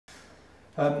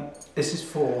This is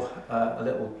for a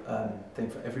little thing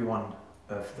for everyone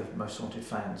of the Most Haunted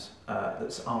fans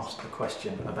that's asked a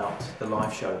question about the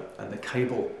live show and the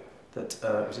cable that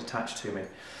was attached to me.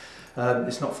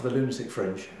 It's not for the Lunatic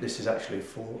Fringe, this is actually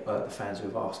for the fans who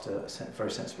have asked a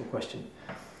very sensible question.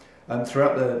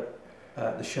 Throughout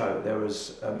the show there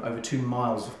was over 2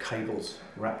 miles of cables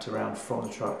wrapped around from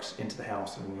the trucks into the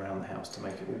house and around the house to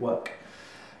make it all work.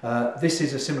 This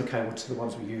is a similar cable to the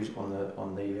ones we use on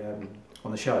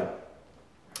the show.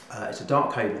 It's a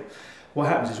dark cable. What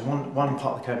happens is one part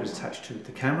of the cable is attached to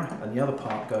the camera and the other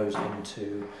part goes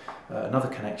into another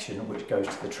connection which goes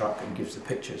to the truck and gives the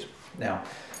pictures. Now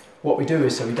what we do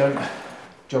is, so we don't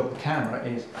jog the camera,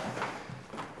 is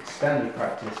standard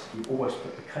practice. You always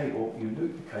put the cable, you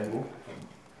loop the cable,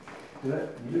 you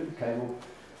loop the cable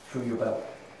through your belt.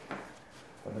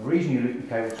 And the reason you loop the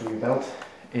cable through your belt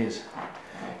is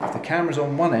if the camera's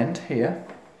on one end here,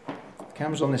 the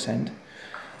camera's on this end,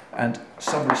 and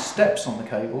somebody steps on the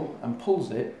cable and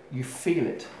pulls it, you feel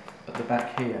it at the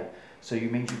back here, so you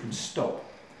means you can stop.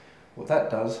 What that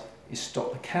does is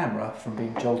stop the camera from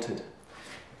being jolted.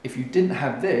 If you didn't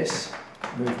have this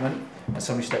movement and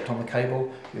somebody stepped on the cable,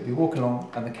 you'd be walking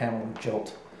along and the camera would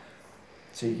jolt.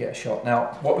 So you get a shot.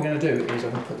 Now what we're going to do is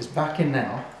I'm going to put this back in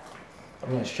now. I'm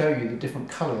going to show you the different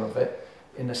colour of it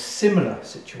in a similar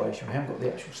situation. We haven't got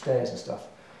the actual stairs and stuff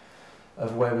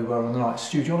of where we were on the night.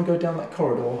 Stu, do you want to go down that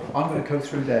corridor? I'm going to go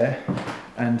through there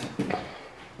and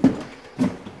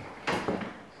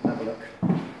have a look.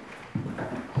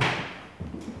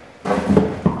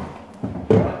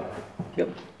 Right. Yep.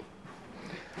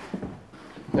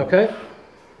 Okay?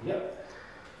 Yep.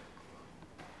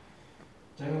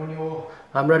 Tell me when you're...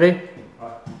 I'm ready.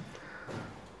 Right.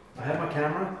 I had my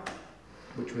camera,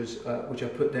 which I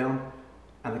put down,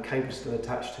 and the cable's still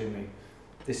attached to me.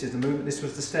 This is the movement. This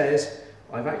was the stairs.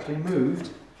 I've actually moved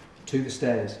to the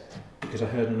stairs because I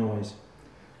heard a noise.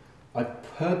 I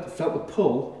felt the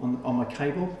pull on my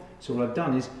cable. So what I've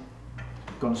done is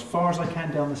gone as far as I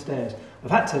can down the stairs. I've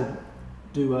had to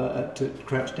do to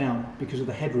crouch down because of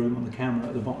the headroom on the camera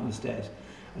at the bottom of the stairs.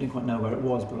 I didn't quite know where it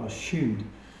was, but I assumed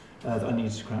that I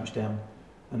needed to crouch down,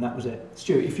 and that was it.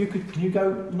 Stuart, if you could, can you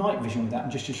go night vision with that,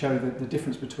 and just to show the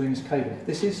difference between this cable?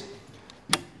 This is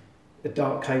a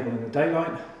dark cable in the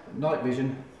daylight. Night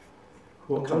vision.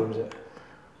 What colour is it?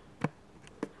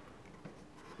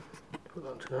 Put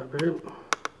that to night vision.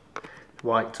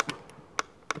 White.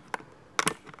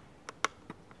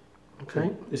 Okay.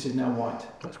 This is now white.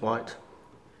 That's white.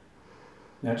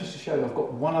 Now just to show you, I've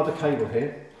got one other cable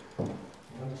here. I'll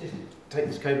just take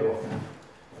this cable off now.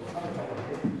 Another cable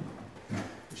here,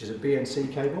 which is a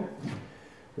BNC cable,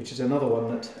 which is another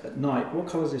one that at night, what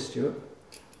colour is this, Stuart?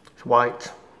 It's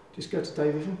white. Just go to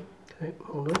day vision. Okay,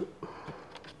 hold on.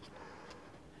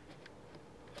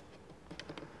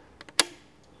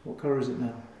 What colour is it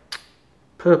now?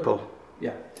 Purple.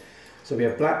 Yeah. So we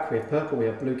have black, we have purple, we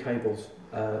have blue cables,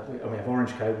 and we have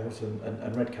orange cables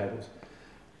and red cables.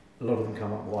 A lot of them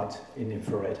come up white in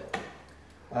infrared.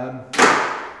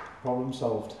 Problem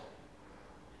solved.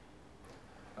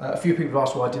 A few people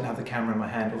asked why I didn't have the camera in my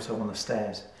hand also on the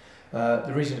stairs.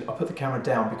 The reason I put the camera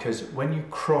down because when you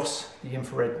cross the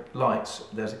infrared lights,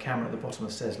 there's a camera at the bottom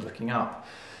of the stairs looking up.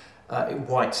 It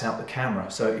whites out the camera.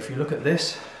 So if you look at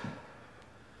this,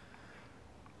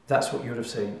 that's what you would have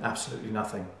seen, absolutely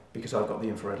nothing, because I've got the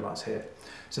infrared lights here.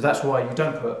 So that's why you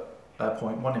don't put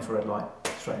point one infrared light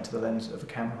straight into the lens of a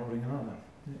camera holding another.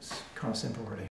 It's kind of simple really.